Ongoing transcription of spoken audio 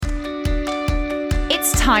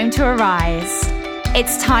It's time to arise.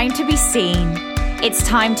 It's time to be seen. It's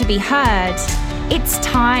time to be heard. It's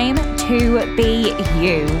time to be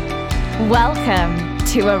you. Welcome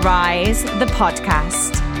to Arise, the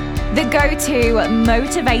podcast, the go-to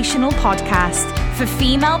motivational podcast for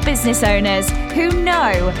female business owners who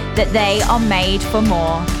know that they are made for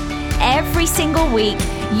more. Every single week,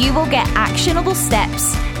 you will get actionable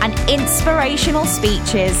steps and inspirational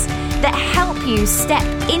speeches that help you step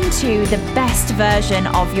into the best version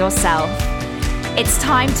of yourself. It's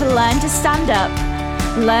time to learn to stand up,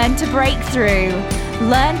 learn to break through,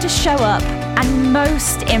 learn to show up, and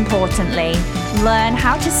most importantly, learn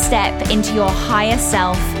how to step into your higher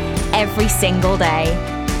self every single day.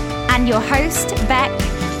 And your host, Beck,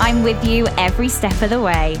 I'm with you every step of the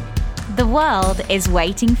way. The world is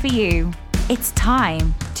waiting for you. It's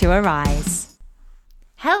time to arise.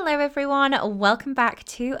 Hello everyone, welcome back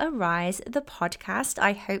to Arise, the podcast.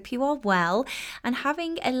 I hope you are well and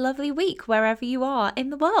having a lovely week wherever you are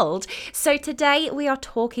in the world. So today we are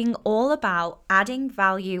talking all about adding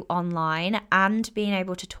value online and being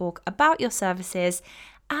able to talk about your services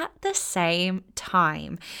at the same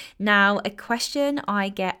time. Now, a question I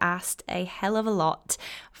get asked a hell of a lot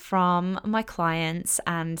from my clients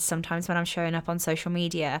and sometimes when I'm showing up on social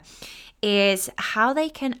media is how they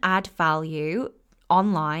can add value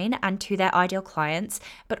online and to their ideal clients,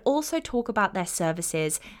 but also talk about their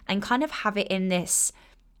services and kind of have it in this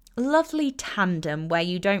lovely tandem where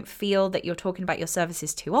you don't feel that you're talking about your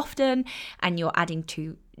services too often and you're adding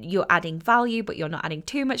value, but you're not adding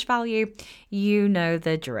too much value. You know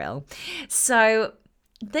the drill. So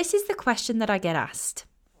this is the question that I get asked.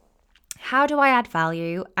 How do I add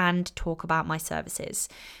value and talk about my services?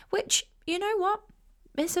 Which, you know what?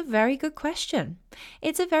 It's a very good question.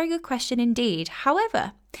 It's a very good question indeed.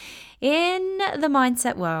 However, in the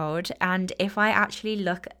mindset world, and if I actually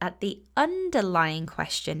look at the underlying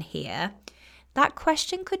question here, that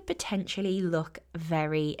question could potentially look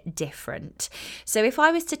very different. So if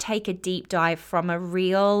I was to take a deep dive from a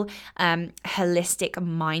real holistic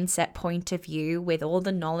mindset point of view with all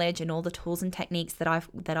the knowledge and all the tools and techniques that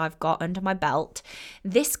I've got under my belt,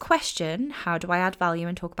 this question, how do I add value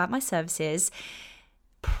and talk about my services,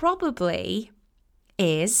 probably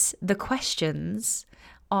is the questions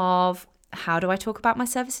of how do I talk about my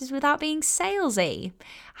services without being salesy?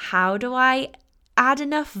 How do I add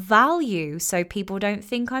enough value so people don't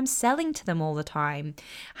think I'm selling to them all the time?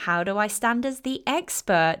 How do I stand as the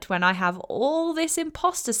expert when I have all this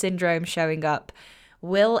imposter syndrome showing up?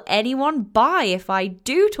 Will anyone buy if I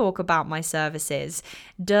do talk about my services?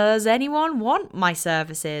 Does anyone want my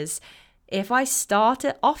services? If I start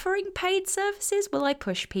offering paid services, will I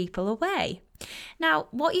push people away? Now,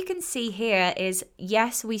 what you can see here is,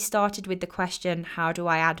 yes, we started with the question, how do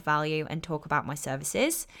I add value and talk about my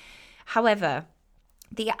services? However,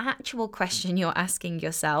 the actual question you're asking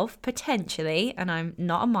yourself, potentially, and I'm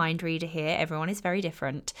not a mind reader here, everyone is very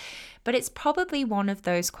different, but it's probably one of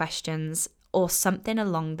those questions or something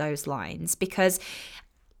along those lines, because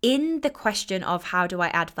in the question of how do I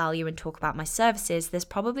add value and talk about my services, there's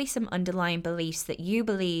probably some underlying beliefs that you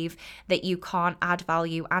believe that you can't add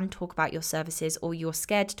value and talk about your services, or you're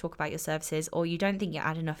scared to talk about your services, or you don't think you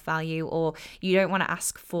add enough value, or you don't want to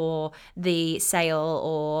ask for the sale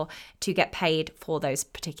or to get paid for those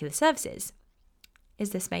particular services. Is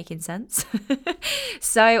this making sense?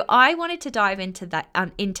 So I wanted to dive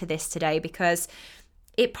into this today because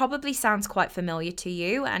it probably sounds quite familiar to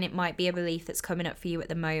you, and it might be a belief that's coming up for you at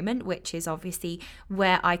the moment, which is obviously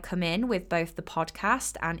where I come in with both the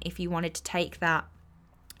podcast, and if you wanted to take that,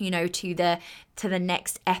 you know, to the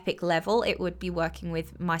next epic level, it would be working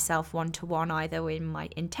with myself one-to-one, either in my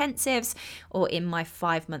intensives or in my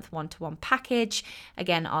 5-month one-to-one package.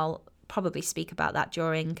 Again, I'll probably speak about that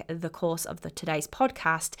during the course of today's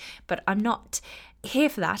podcast, but I'm not here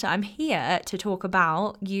for that. I'm here to talk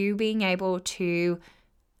about you being able to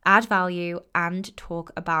add value and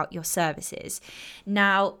talk about your services.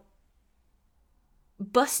 Now,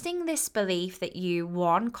 busting this belief that you,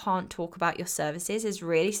 one, can't talk about your services is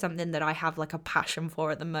really something that I have like a passion for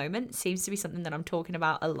at the moment. It seems to be something that I'm talking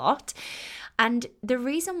about a lot. And the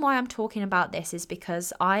reason why I'm talking about this is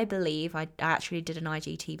because I believe, I actually did an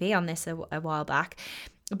IGTV on this a while back,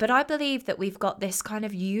 but I believe that we've got this kind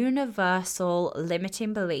of universal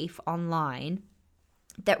limiting belief online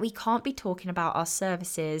that we can't be talking about our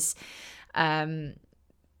services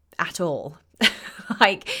at all.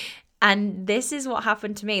 And this is what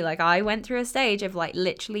happened to me. Like, I went through a stage of like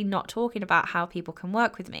literally not talking about how people can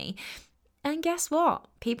work with me. And guess what?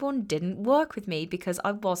 People didn't work with me because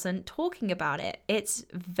I wasn't talking about it. It's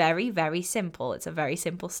very, very simple. It's a very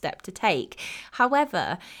simple step to take.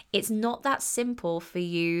 However, it's not that simple for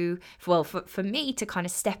you, for me to kind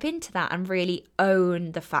of step into that and really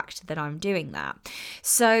own the fact that I'm doing that.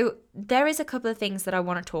 So there is a couple of things that I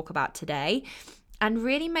want to talk about today, and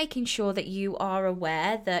really making sure that you are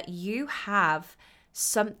aware that you have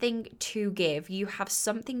something to give. You have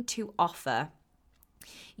something to offer.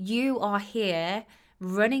 You are here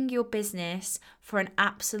running your business for an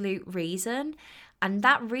absolute reason. And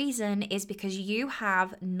that reason is because you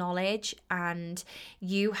have knowledge and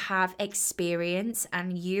you have experience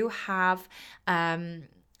and you have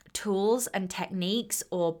tools and techniques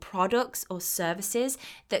or products or services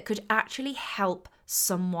that could actually help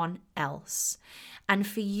someone else. And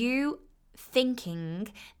for you thinking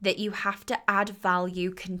that you have to add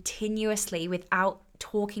value continuously without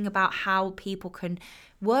talking about how people can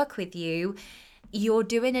work with you, you're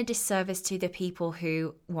doing a disservice to the people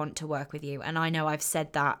who want to work with you. And I know I've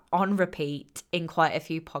said that on repeat in quite a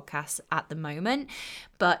few podcasts at the moment,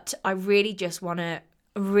 but I really just want to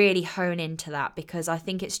really hone into that because I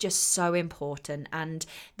think it's just so important. And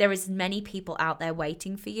there is many people out there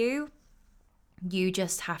waiting for you. You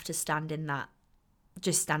just have to stand in that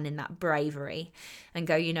bravery and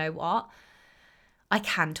go, you know what? I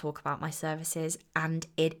can talk about my services and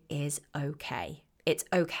it is okay. It's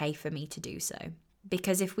okay for me to do so.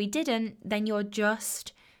 Because if we didn't, then you're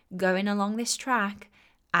just going along this track,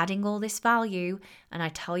 adding all this value. And I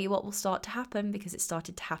tell you what will start to happen, because it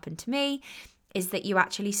started to happen to me, is that you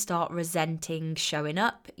actually start resenting showing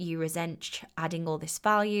up. You resent adding all this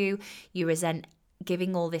value. You resent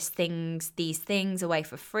giving all these things away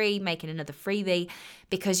for free, making another freebie,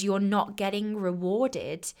 because you're not getting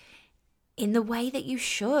rewarded in the way that you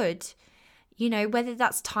should. You know, whether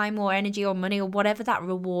that's time or energy or money or whatever that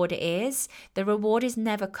reward is, the reward is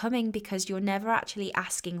never coming because you're never actually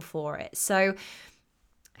asking for it. So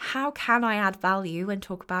how can I add value and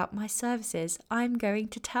talk about my services? I'm going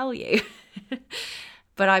to tell you.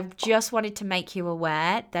 But I just wanted to make you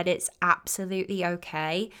aware that it's absolutely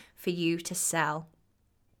okay for you to sell.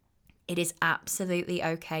 It is absolutely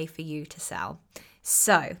okay for you to sell.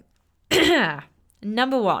 So,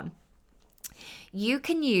 number one, you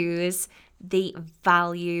can use the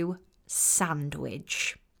value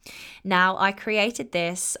sandwich. Now, I created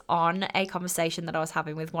this on a conversation that I was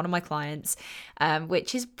having with one of my clients,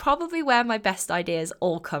 which is probably where my best ideas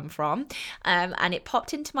all come from. And it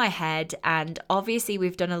popped into my head. And obviously,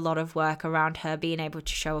 we've done a lot of work around her being able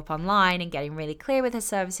to show up online and getting really clear with her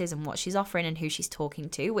services and what she's offering and who she's talking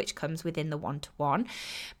to, which comes within the one-to-one.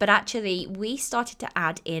 But actually, we started to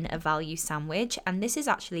add in a value sandwich. And this is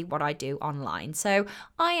actually what I do online. So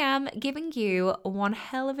I am giving you one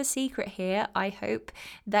hell of a secret here. I hope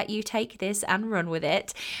that you take this and run with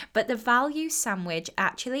it. But the value sandwich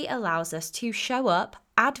actually allows us to show up,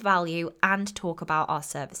 add value, and talk about our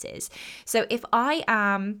services. So if I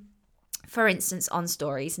am, for instance, on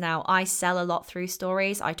stories, now I sell a lot through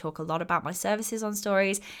stories. I talk a lot about my services on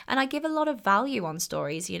stories, and I give a lot of value on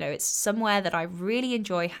stories. You know, it's somewhere that I really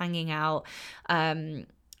enjoy hanging out. I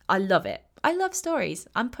love it. I love stories.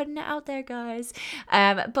 I'm putting it out there, guys.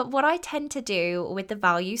 But what I tend to do with the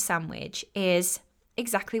value sandwich is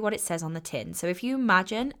exactly what it says on the tin. So if you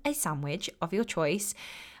imagine a sandwich of your choice,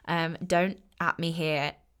 don't at me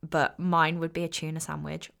here, but mine would be a tuna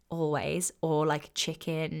sandwich always, or like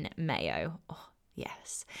chicken mayo. Oh,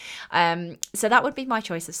 yes. So that would be my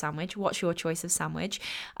choice of sandwich. What's your choice of sandwich?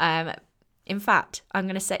 In fact, I'm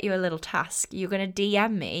going to set you a little task. You're going to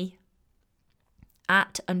DM me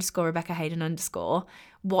at _Rebecca Hayden_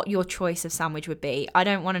 what your choice of sandwich would be. I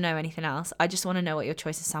don't want to know anything else. I just want to know what your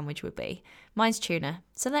choice of sandwich would be. Mine's tuna,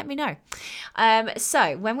 so let me know.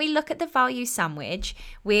 So when we look at the value sandwich,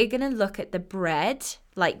 we're going to look at the bread,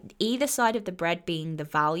 like either side of the bread being the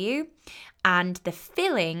value, and the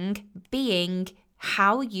filling being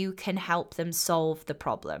how you can help them solve the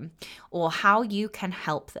problem, or how you can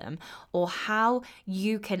help them, or how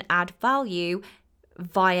you can add value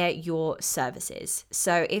via your services.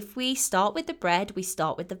 So if we start with the bread, we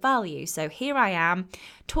start with the value. So here I am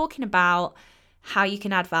talking about how you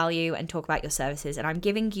can add value and talk about your services. And I'm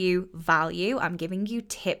giving you value. I'm giving you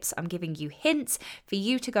tips. I'm giving you hints for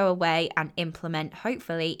you to go away and implement,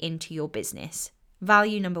 hopefully, into your business.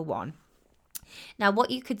 Value number one. Now,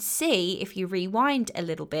 what you could see if you rewind a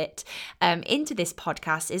little bit into this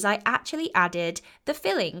podcast is I actually added the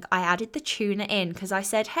filling. I added the tuna in because I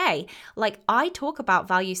said, hey, like I talk about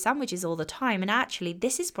value sandwiches all the time, and actually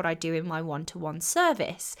this is what I do in my one-to-one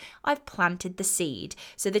service. I've planted the seed.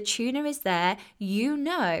 So the tuna is there,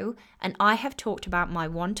 and I have talked about my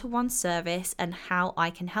one-to-one service and how I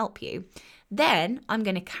can help you. Then I'm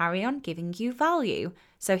going to carry on giving you value.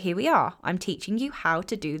 So here we are. I'm teaching you how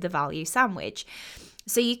to do the value sandwich.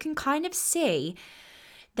 So you can kind of see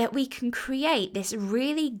that we can create this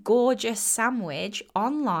really gorgeous sandwich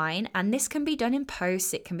online, and this can be done in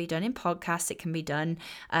posts, it can be done in podcasts, it can be done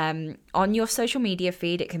on your social media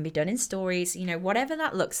feed, it can be done in stories, whatever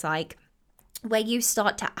that looks like, where you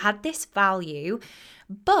start to add this value,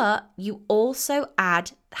 but you also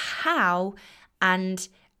add how and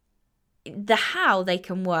the how they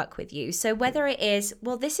can work with you. So whether it is,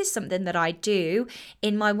 well, this is something that I do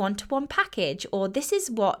in my one-to-one package, or this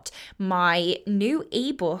is what my new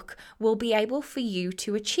ebook will be able for you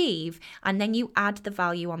to achieve, and then you add the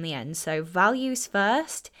value on the end. So values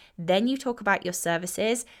first, then you talk about your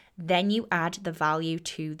services, then you add the value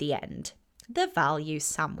to the end. The value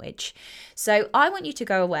sandwich. So I want you to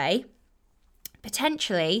go away,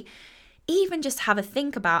 potentially even just have a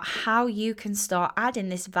think about how you can start adding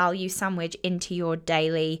this value sandwich into your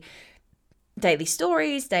daily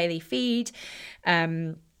stories, daily feed. I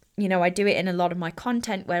do it in a lot of my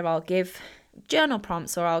content where I'll give journal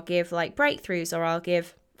prompts, or I'll give like breakthroughs, or I'll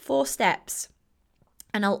give 4 steps.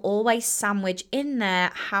 And I'll always sandwich in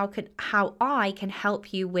there how I can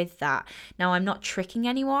help you with that. Now, I'm not tricking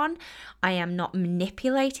anyone. I am not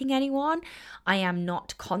manipulating anyone. I am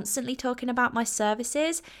not constantly talking about my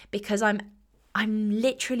services, because I'm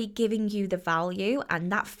literally giving you the value,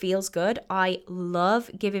 and that feels good. I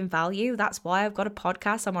love giving value. That's why I've got a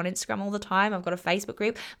podcast. I'm on Instagram all the time. I've got a Facebook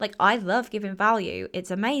group. Like, I love giving value.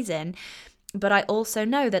 It's amazing. But I also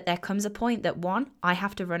know that there comes a point that, one, I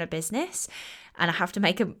have to run a business, and I have to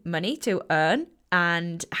make money to earn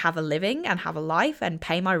and have a living and have a life and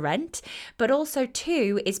pay my rent. But also,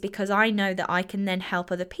 2, is because I know that I can then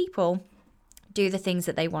help other people do the things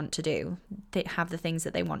that they want to do, have the things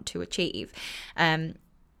that they want to achieve.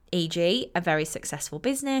 E.g., a very successful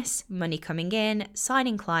business, money coming in,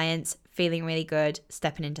 signing clients, feeling really good,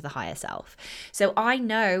 stepping into the higher self. So I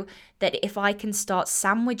know that if I can start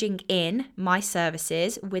sandwiching in my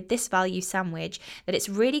services with this value sandwich, that it's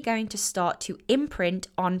really going to start to imprint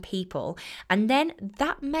on people. And then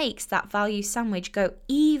that makes that value sandwich go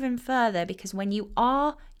even further, because when you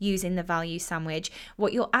are using the value sandwich,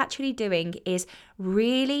 what you're actually doing is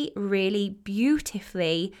really, really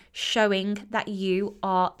beautifully showing that you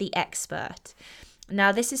are the expert.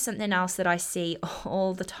 Now, this is something else that I see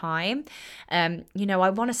all the time. I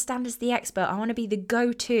want to stand as the expert. I want to be the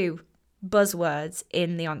go-to buzzwords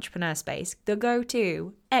in the entrepreneur space, the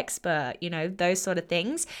go-to expert, those sort of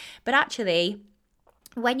things. But actually,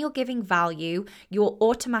 when you're giving value, you're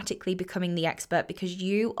automatically becoming the expert, because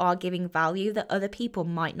you are giving value that other people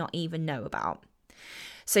might not even know about.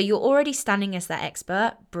 So you're already standing as that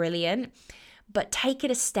expert. Brilliant. But take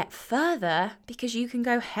it a step further, because you can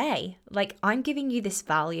go, hey, like, I'm giving you this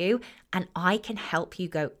value and I can help you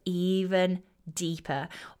go even deeper,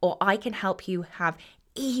 or I can help you have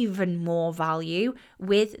even more value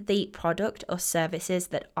with the product or services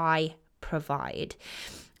that I provide.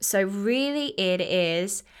 So really, it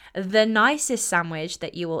is the nicest sandwich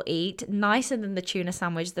that you will eat, nicer than the tuna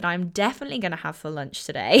sandwich that I'm definitely going to have for lunch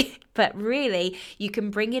today. But really, you can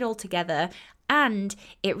bring it all together, and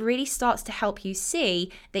it really starts to help you see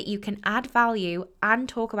that you can add value and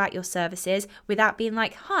talk about your services without being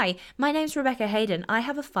like, hi, my name's Rebecca Hayden. I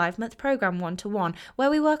have a 5-month program one-to-one where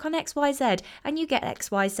we work on XYZ, and you get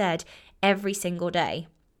XYZ every single day.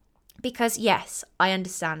 Because yes, I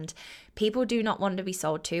understand. People do not want to be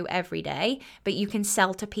sold to every day, but you can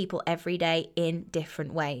sell to people every day in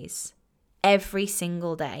different ways. Every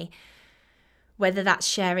single day. Whether that's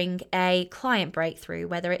sharing a client breakthrough,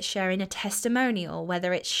 whether it's sharing a testimonial,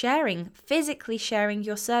 whether it's physically sharing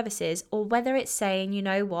your services, or whether it's saying, you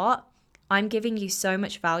know what, I'm giving you so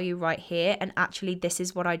much value right here, and actually this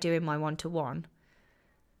is what I do in my one-to-one.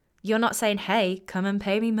 You're not saying, hey, come and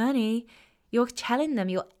pay me money. You're telling them,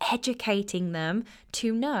 you're educating them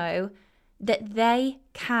to know that they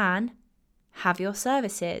can have your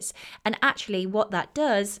services. And actually what that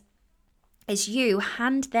does is you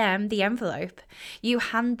hand them the envelope. You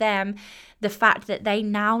hand them the fact that they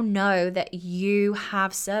now know that you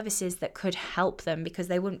have services that could help them, because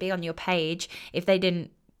they wouldn't be on your page if they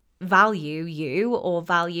didn't value you or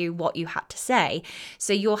value what you had to say.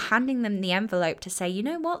 So you're handing them the envelope to say, you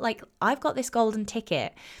know what, like, I've got this golden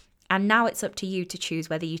ticket, And now it's up to you to choose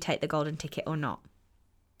whether you take the golden ticket or not.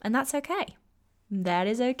 And that's okay. That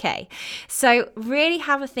is okay. So really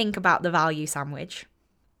have a think about the value sandwich.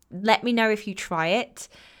 Let me know if you try it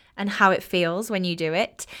and how it feels when you do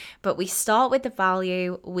it. But we start with the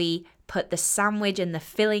value, we put the sandwich and the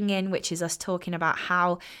filling in, which is us talking about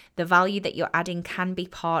how the value that you're adding can be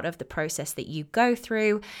part of the process that you go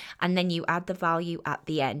through, and then you add the value at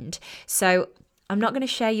the end. So I'm not going to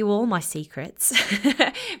share you all my secrets,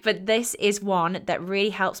 but this is one that really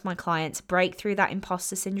helps my clients break through that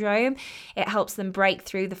imposter syndrome. It helps them break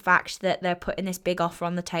through the fact that they're putting this big offer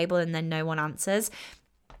on the table and then no one answers.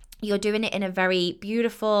 You're doing it in a very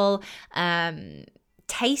beautiful,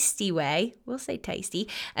 tasty way. We'll say tasty.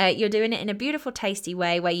 You're doing it in a beautiful, tasty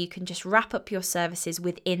way where you can just wrap up your services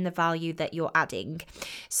within the value that you're adding.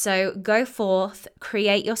 So go forth,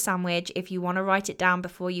 create your sandwich. If you want to write it down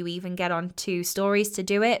before you even get on to stories to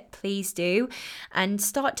do it, please do. And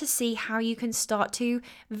start to see how you can start to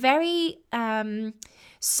very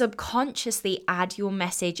subconsciously add your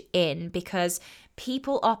message in, because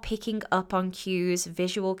people are picking up on cues,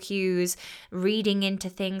 visual cues, reading into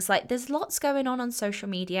things. Like, there's lots going on social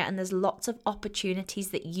media, and there's lots of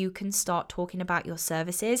opportunities that you can start talking about your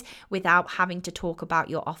services without having to talk about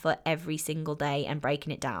your offer every single day and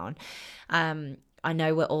breaking it down. I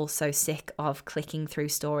know we're all so sick of clicking through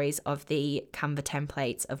stories of the Canva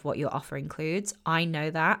templates of what your offer includes. I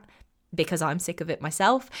know that, because I'm sick of it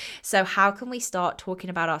myself. So how can we start talking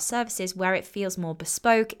about our services where it feels more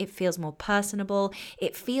bespoke, it feels more personable,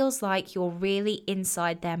 it feels like you're really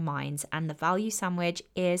inside their minds, and the value sandwich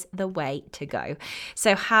is the way to go.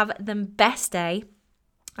 So have the best day.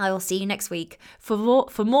 I will see you next week for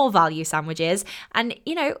more value sandwiches. And,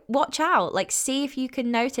 watch out, see if you can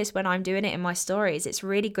notice when I'm doing it in my stories. It's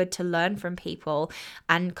really good to learn from people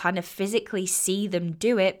and kind of physically see them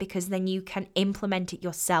do it, because then you can implement it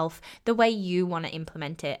yourself the way you want to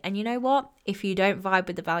implement it. And you know what? If you don't vibe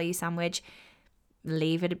with the value sandwich,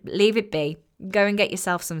 leave it be. Go and get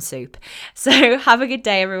yourself some soup. So have a good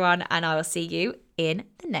day, everyone, and I will see you in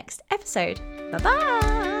the next episode.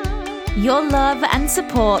 Bye-bye. Your love and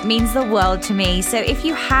support means the world to me. So if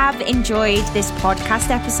you have enjoyed this podcast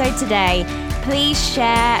episode today, please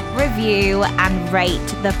share, review, and rate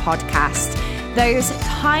the podcast. Those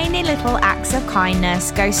tiny little acts of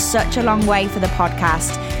kindness go such a long way for the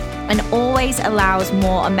podcast and always allows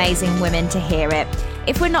more amazing women to hear it.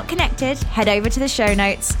 If we're not connected, head over to the show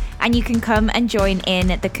notes and you can come and join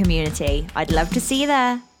in the community. I'd love to see you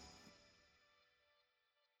there.